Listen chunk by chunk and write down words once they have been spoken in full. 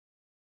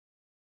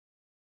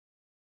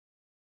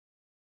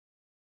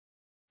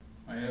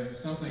I have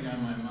something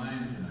on my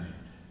mind tonight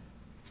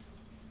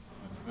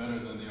that's better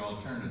than the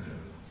alternative.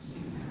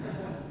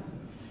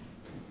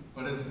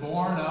 But it's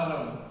born out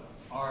of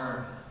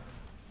our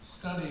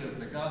study of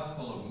the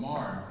Gospel of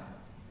Mark,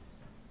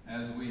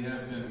 as we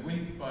have been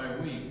week by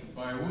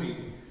week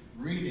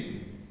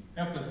reading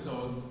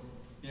episodes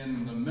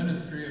in the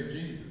ministry of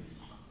Jesus.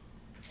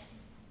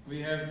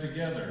 We have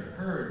together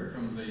heard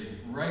from the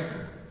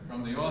writer,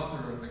 from the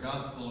author of the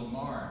Gospel of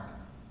Mark,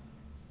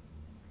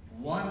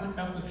 one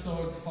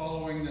episode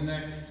following the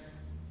next,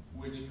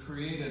 which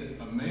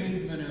created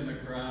amazement in the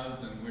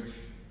crowds and which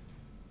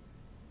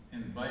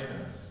invite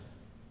us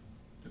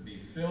to be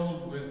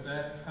filled with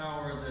that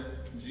power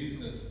that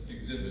Jesus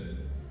exhibited,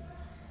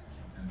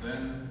 and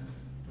then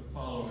to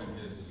follow in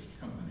his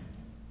company.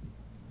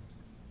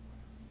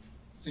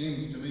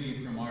 Seems to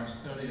me from our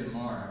study in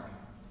Mark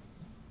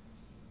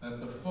that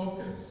the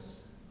focus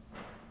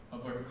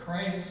of a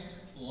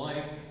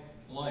Christ-like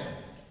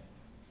life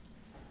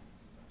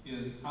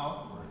is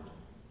outward.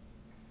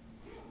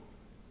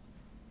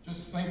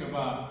 Just think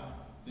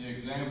about the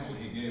example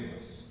he gave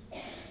us.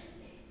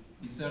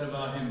 He said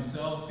about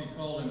himself, he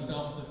called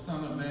himself the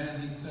Son of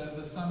Man. He said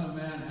the Son of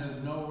Man has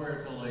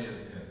nowhere to lay his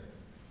head.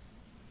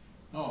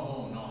 No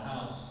home, no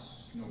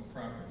house, no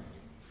property.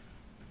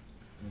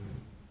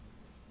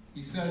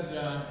 He said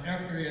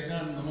after he had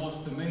done the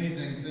most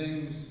amazing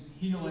things,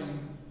 healing,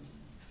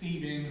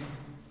 feeding,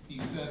 he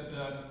said,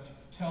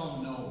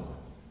 tell no one.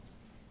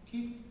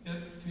 Keep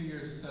it to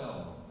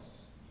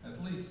yourselves,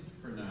 at least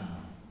for now.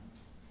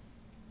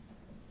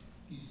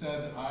 He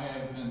said, I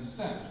have been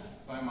sent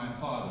by my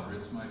Father.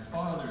 It's my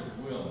Father's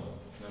will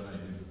that I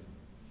do.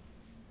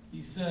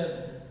 He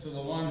said to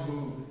the one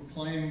who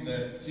claimed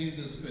that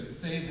Jesus could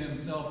save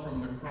himself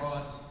from the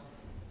cross,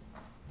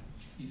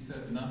 he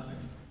said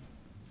nothing,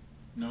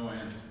 no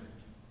answer.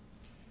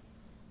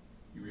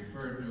 He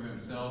referred to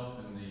himself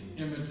in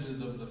the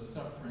images of the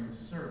suffering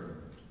servant.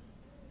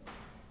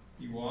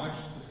 He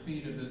washed the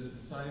feet of his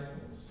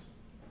disciples,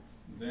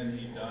 and then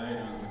he died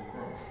on the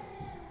cross.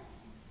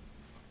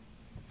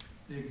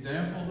 The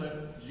example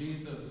that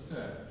Jesus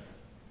set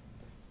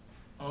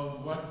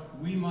of what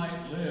we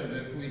might live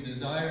if we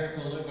desire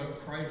to live a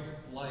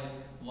Christ-like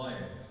life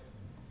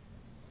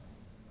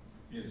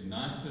is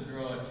not to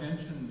draw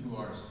attention to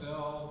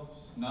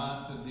ourselves,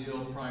 not to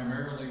deal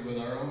primarily with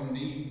our own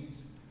needs,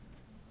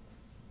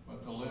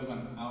 but to live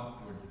an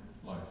outward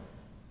life,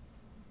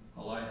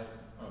 a life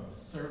of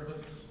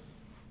service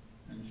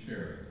and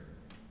sharing.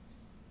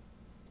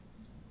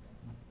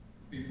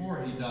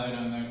 Before he died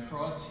on that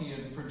cross, he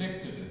had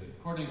predicted it.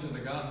 According to the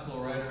gospel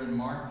writer in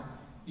Mark,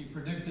 he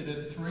predicted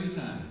it 3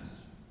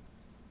 times.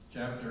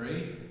 Chapter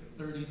 8,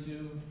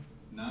 32,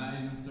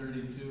 9,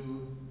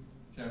 32,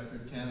 chapter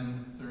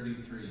 10,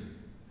 33.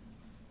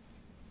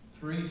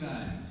 3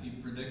 times he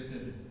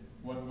predicted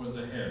what was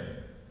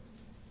ahead.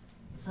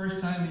 The first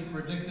time he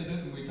predicted it,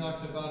 and we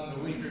talked about it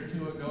a week or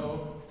 2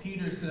 ago,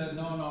 Peter said,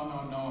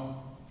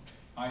 no,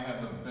 I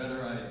have a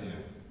better idea.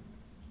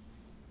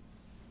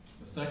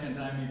 The second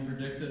time he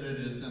predicted it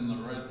is in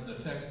the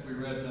text we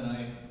read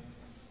tonight.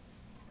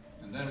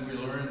 And then we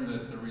learned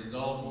that the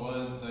result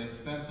was they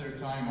spent their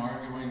time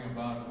arguing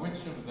about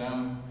which of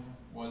them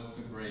was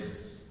the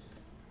greatest.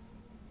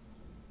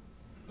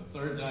 The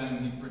third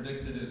time he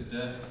predicted his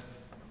death,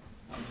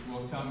 which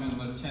will come in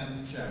the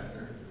 10th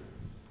chapter.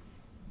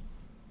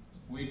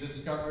 We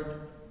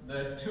discovered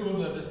that 2 of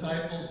the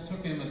disciples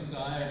took him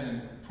aside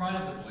and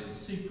privately,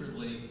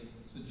 secretly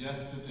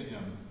suggested to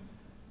him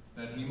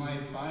that he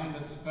might find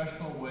a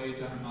special way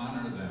to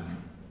honor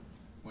them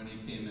when he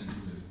came into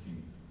his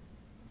kingdom.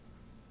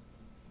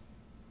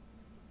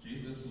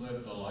 Jesus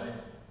lived a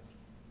life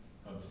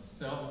of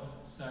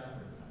self-sacrifice.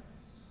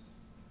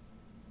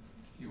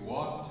 He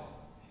walked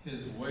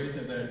his way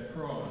to that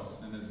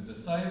cross, and his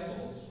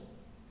disciples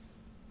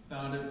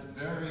found it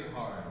very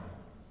hard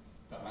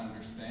to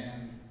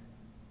understand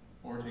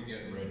or to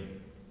get ready.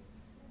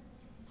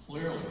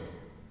 Clearly,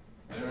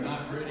 they're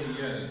not ready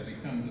yet as we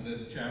come to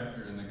this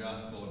chapter in the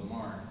Gospel of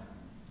Mark.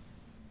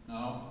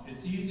 Now,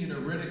 it's easy to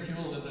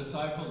ridicule the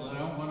disciples. I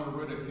don't want to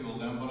ridicule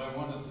them, but I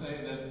want to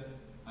say that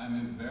I'm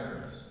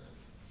embarrassed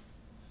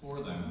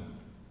for them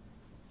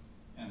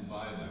and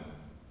by them.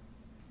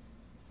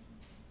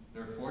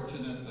 They're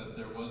fortunate that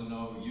there was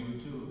no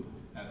YouTube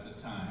at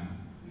the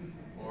time,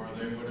 or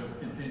they would have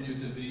continued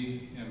to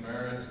be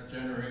embarrassed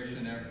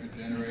generation after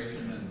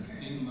generation and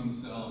seen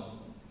themselves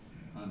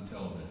on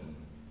television.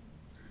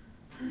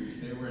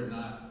 They were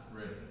not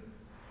ready.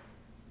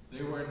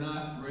 They were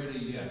not ready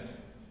yet.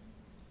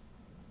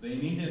 They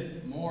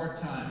needed more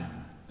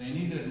time. They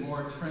needed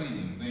more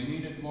training. They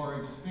needed more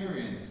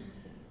experience.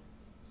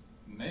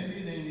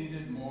 Maybe they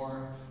needed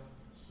more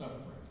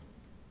suffering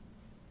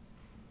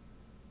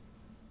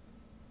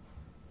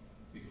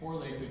before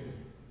they could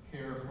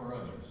care for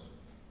others.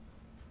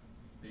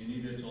 They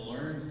needed to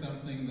learn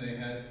something they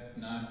had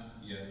not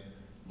yet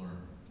learned.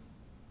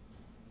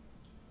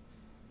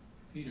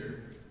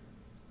 Peter,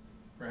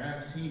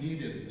 perhaps he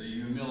needed the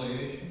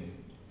humiliation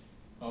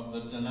of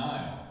the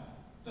denial,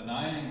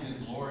 denying his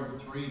Lord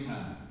 3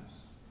 times.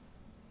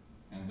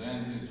 and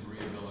then his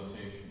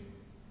rehabilitation.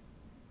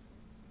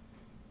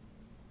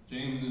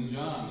 James and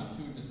John, the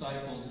two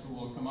disciples who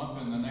will come up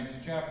in the next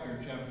chapter,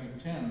 chapter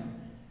 10,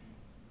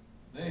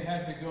 they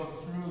had to go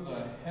through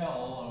the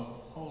hell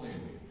of Holy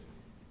Week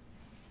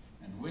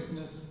and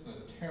witness the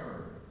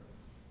terror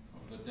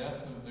of the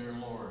death of their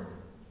Lord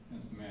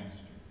and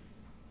Master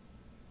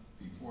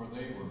before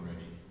they were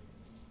ready.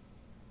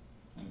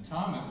 And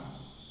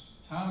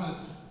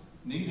Thomas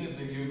needed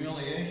the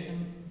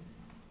humiliation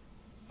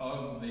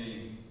of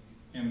the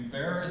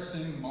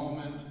embarrassing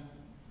moment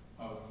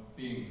of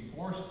being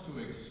forced to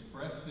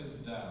express his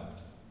doubt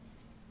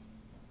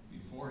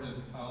before his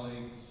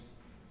colleagues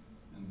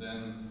and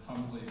then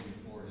humbly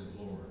before his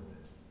Lord.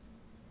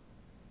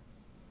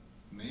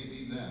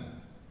 Maybe then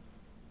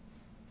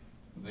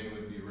they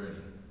would be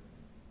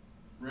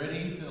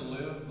ready to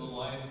live the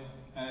life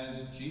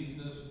as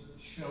Jesus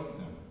showed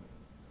them.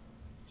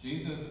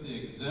 Jesus,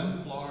 the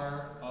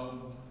exemplar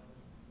of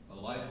the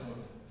life of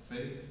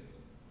faith,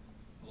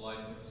 the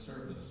life of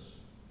service,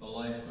 the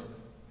life of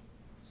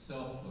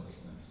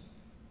selflessness.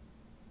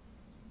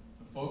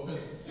 The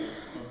focus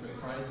of the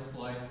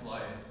Christ-like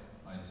life,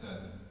 I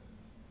said,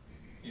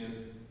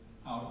 is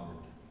outward.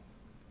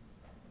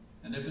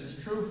 And if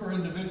it's true for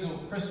individual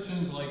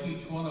Christians like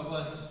each one of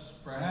us,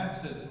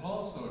 perhaps it's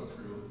also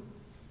true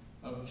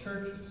of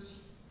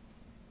churches.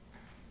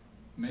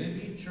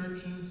 Maybe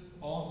churches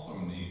also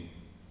need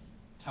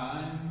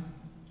time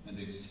and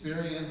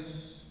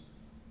experience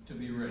to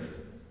be ready.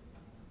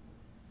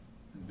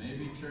 And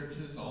maybe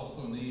churches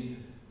also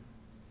need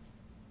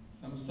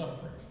some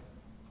suffering.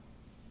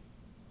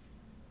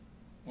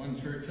 One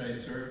church I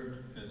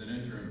served as an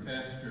interim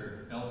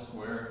pastor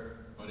elsewhere,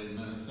 but in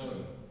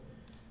Minnesota,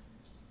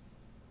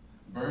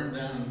 burned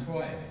down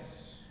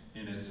twice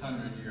in its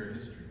 100-year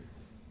history.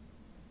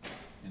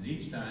 And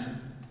each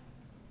time,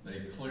 they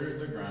cleared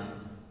the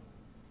ground,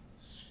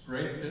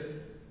 scraped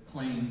it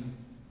clean,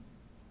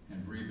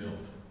 and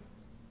rebuilt.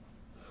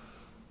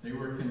 They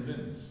were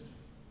convinced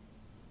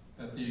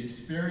that the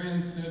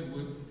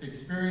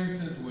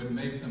experiences would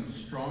make them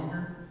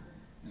stronger,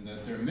 and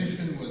that their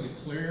mission was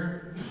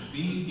clear, to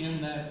be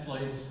in that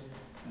place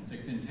and to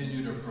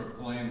continue to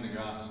proclaim the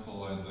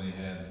gospel as they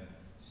had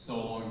so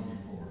long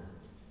before.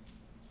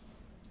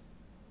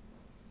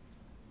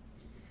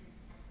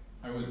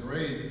 I was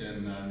raised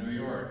in New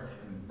York,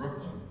 in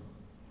Brooklyn.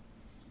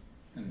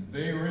 And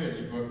Bay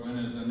Ridge, Brooklyn,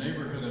 is a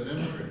neighborhood of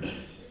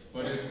immigrants,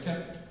 but it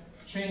kept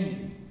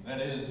changing.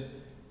 That is,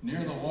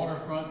 near the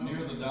waterfront,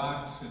 near the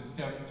docks, it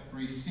kept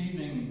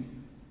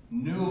receiving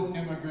new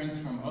immigrants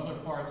from other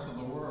parts of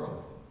the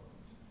world.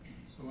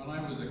 So when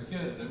I was a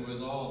kid, it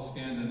was all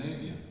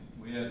Scandinavian.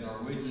 We had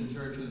Norwegian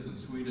churches and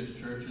Swedish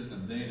churches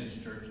and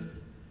Danish churches.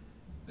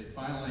 They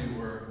finally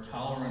were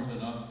tolerant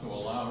enough to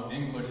allow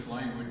English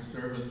language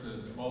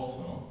services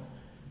also.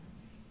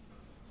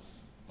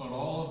 But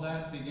all of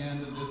that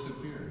began to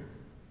disappear.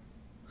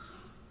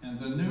 And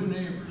the new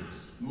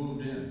neighbors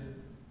moved in,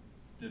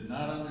 did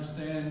not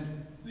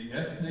understand the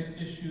ethnic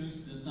issues,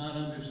 did not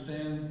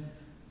understand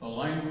the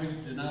language,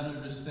 did not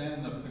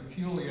understand the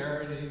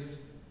peculiarities,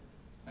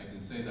 I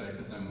can say that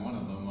because I'm one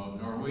of them,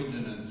 of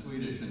Norwegian and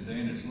Swedish and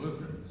Danish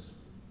Lutherans.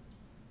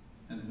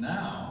 And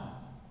now,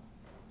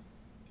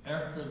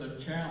 after the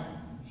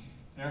challenge,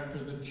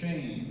 after the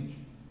change,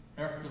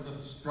 after the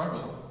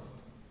struggle,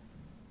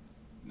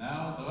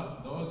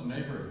 now those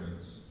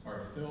neighborhoods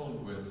are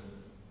filled with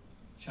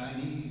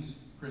Chinese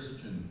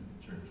Christian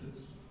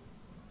churches.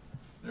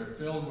 They're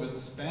filled with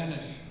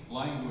Spanish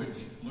language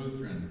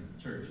Lutheran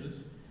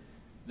churches.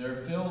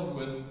 They're filled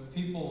with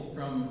people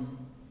from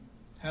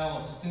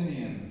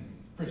Palestinian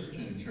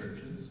Christian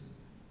churches.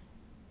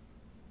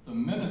 The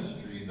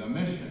ministry, the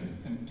mission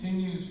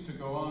continues to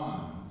go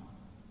on.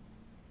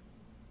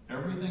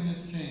 Everything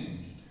has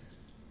changed.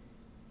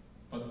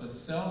 But the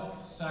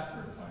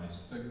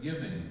self-sacrifice, the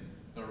giving,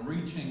 the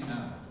reaching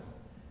out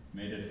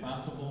made it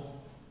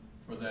possible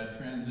for that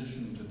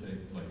transition to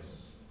take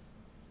place.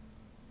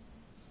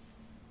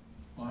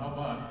 Well, how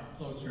about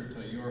closer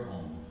to your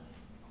home?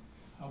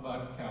 How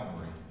about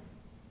Calvary?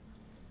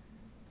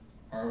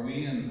 Are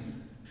we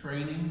in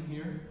training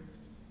here?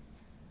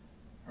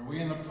 Are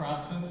we in the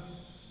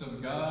process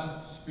of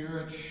God's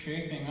Spirit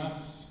shaping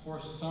us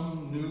for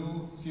some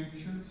new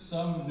future,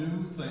 some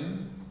new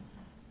thing?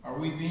 Are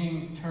we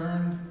being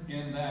turned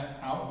in that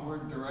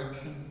outward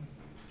direction?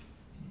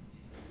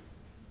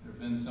 There have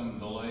been some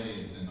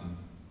delays in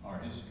our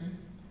history.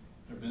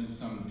 There have been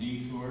some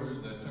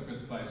detours that took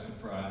us by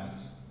surprise.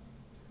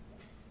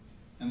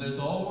 And there's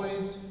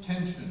always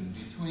tension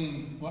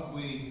between what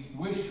we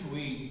wish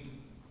we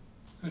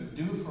could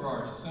do for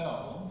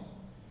ourselves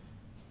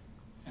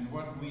and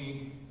what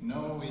we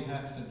know we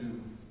have to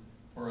do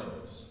for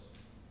others.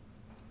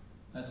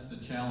 That's the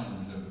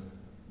challenge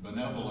of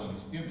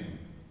benevolence giving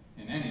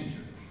in any church.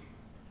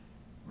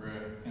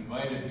 We're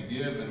invited to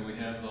give, and we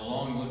have the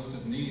long list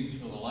of needs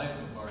for the life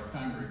of our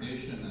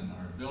congregation and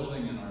our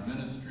building and our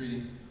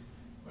ministry,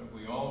 but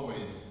we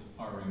always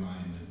are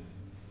reminded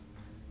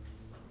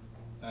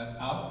that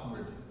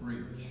outward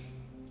reach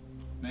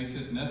makes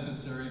it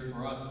necessary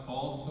for us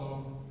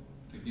also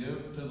to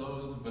give to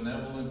those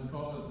benevolent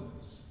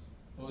causes,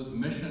 those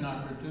mission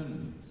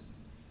opportunities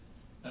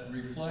that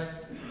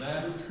reflect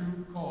that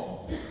true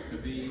call to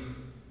be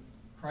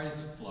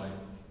Christ-like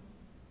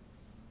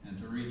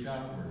and to reach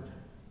outward.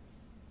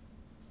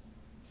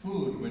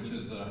 Food, which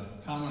is a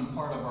common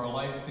part of our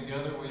life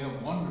together. We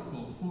have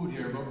wonderful food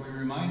here, but we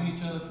remind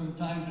each other from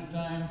time to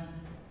time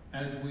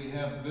as we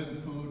have good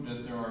food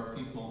that there are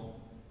people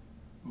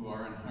who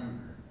are in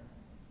hunger.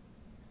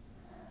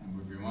 And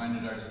we've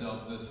reminded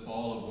ourselves this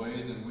fall of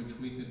ways in which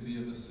we could be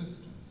of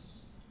assistance,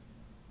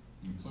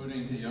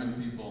 including to young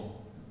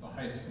people at the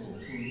high school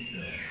food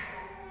show.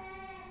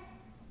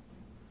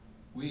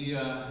 We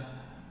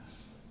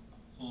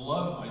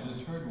love, I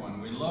just heard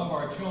one, we love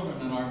our children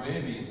and our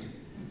babies.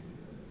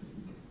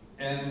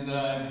 And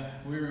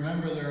we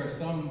remember there are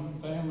some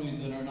families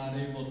that are not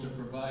able to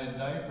provide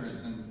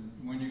diapers. And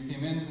when you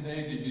came in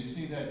today, did you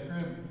see that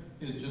crib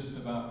is just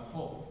about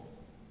full?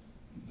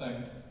 In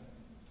fact,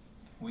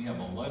 we have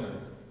a letter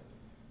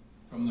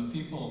from the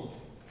people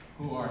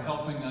who are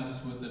helping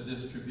us with the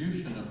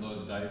distribution of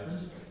those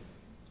diapers.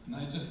 And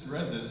I just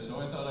read this,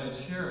 so I thought I'd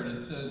share it.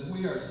 It says,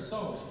 "We are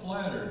so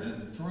flattered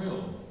and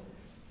thrilled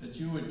that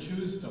you would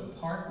choose to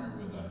partner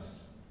with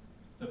us.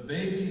 The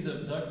babies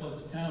of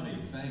Douglas County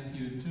thank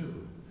you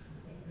too."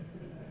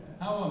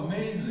 How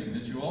amazing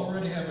that you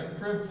already have a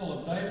crib full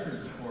of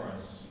diapers for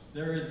us.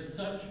 There is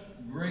such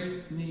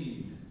great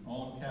need,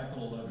 all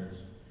capital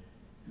letters.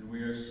 And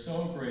we are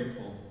so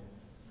grateful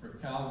for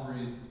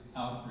Calvary's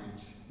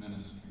outreach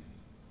ministry.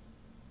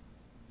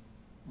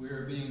 We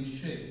are being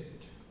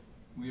shaped.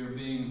 We are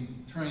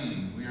being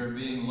trained. We are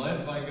being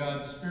led by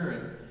God's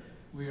Spirit.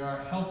 We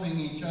are helping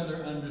each other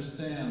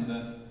understand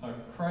that a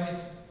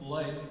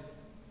Christ-like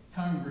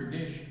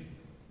congregation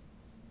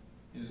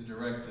is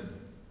directed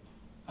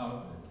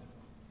outward.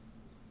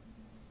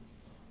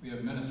 We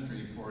have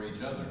ministry for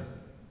each other.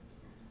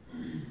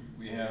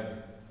 We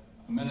have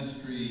a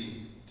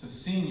ministry to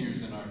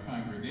seniors in our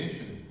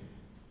congregation,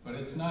 but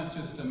it's not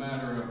just a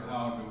matter of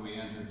how do we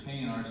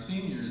entertain our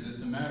seniors,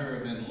 it's a matter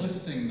of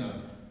enlisting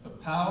the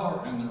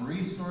power and the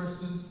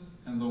resources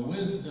and the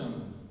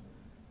wisdom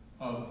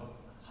of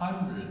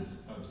hundreds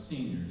of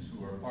seniors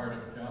who are part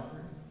of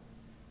Calvary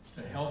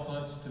to help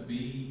us to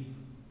be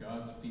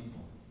God's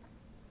people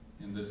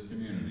in this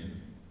community.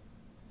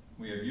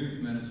 We have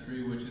youth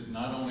ministry, which is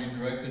not only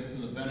directed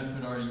for the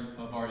benefit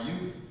of our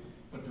youth,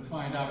 but to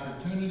find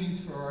opportunities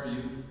for our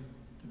youth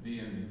to be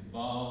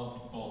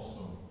involved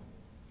also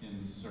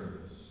in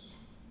service.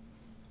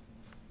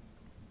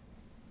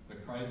 The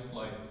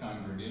Christ-like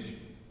congregation,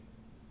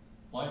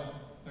 like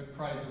the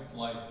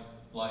Christ-like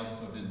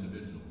life of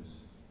individuals,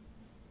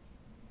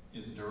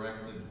 is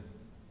directed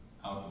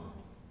outward.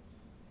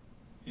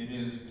 It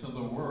is to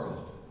the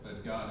world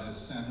that God has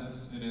sent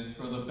us. It is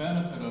for the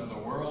benefit of the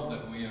world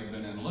that we have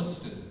been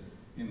enlisted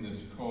in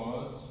this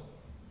cause.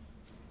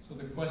 So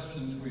the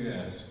questions we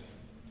ask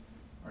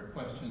are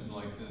questions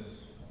like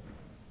this.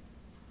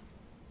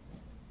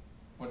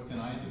 What can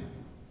I do?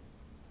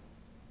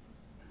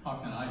 How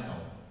can I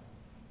help?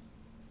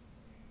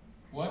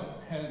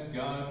 What has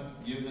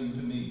God given to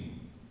me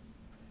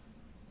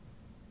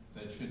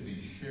that should be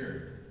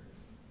shared?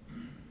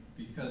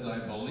 Because I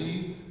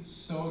believe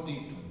so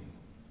deeply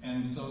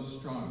and so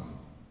strongly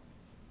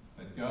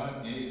that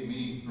God gave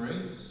me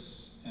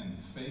grace and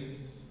faith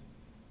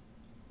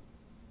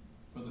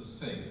for the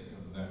sake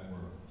of that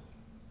world.